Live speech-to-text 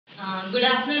Good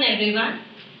afternoon, everyone.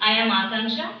 I am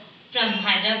Akanksha from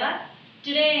Hyderabad.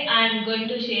 Today, I am going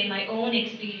to share my own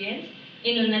experience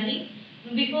in Unnati.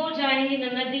 Before joining in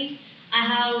Unnati, I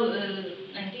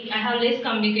have less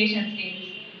communication skills,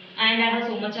 and I have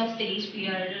so much of stage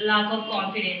fear, lack of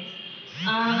confidence,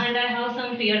 and I have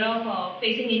some fear of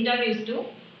facing interviews too.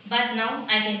 But now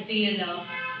I can feel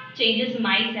changes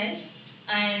myself,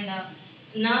 and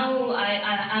now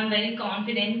I am very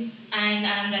confident and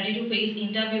I am ready to face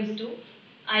interviews too.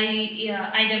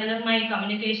 I develop my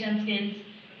communication skills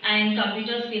and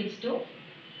computer skills too.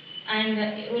 And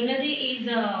Unnati is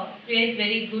a create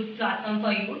very good platform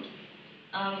for youth.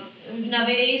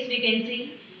 Nowadays we can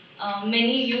see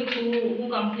many youth who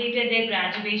completed their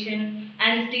graduation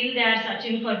and still they are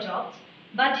searching for jobs.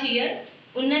 But here,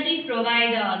 Unnati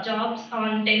provide jobs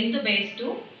on 10th base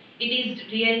too. It is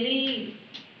really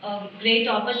a great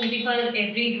opportunity for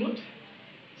every youth.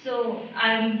 So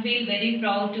I feel very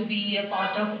proud to be a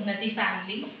part of Unnati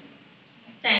family. Thank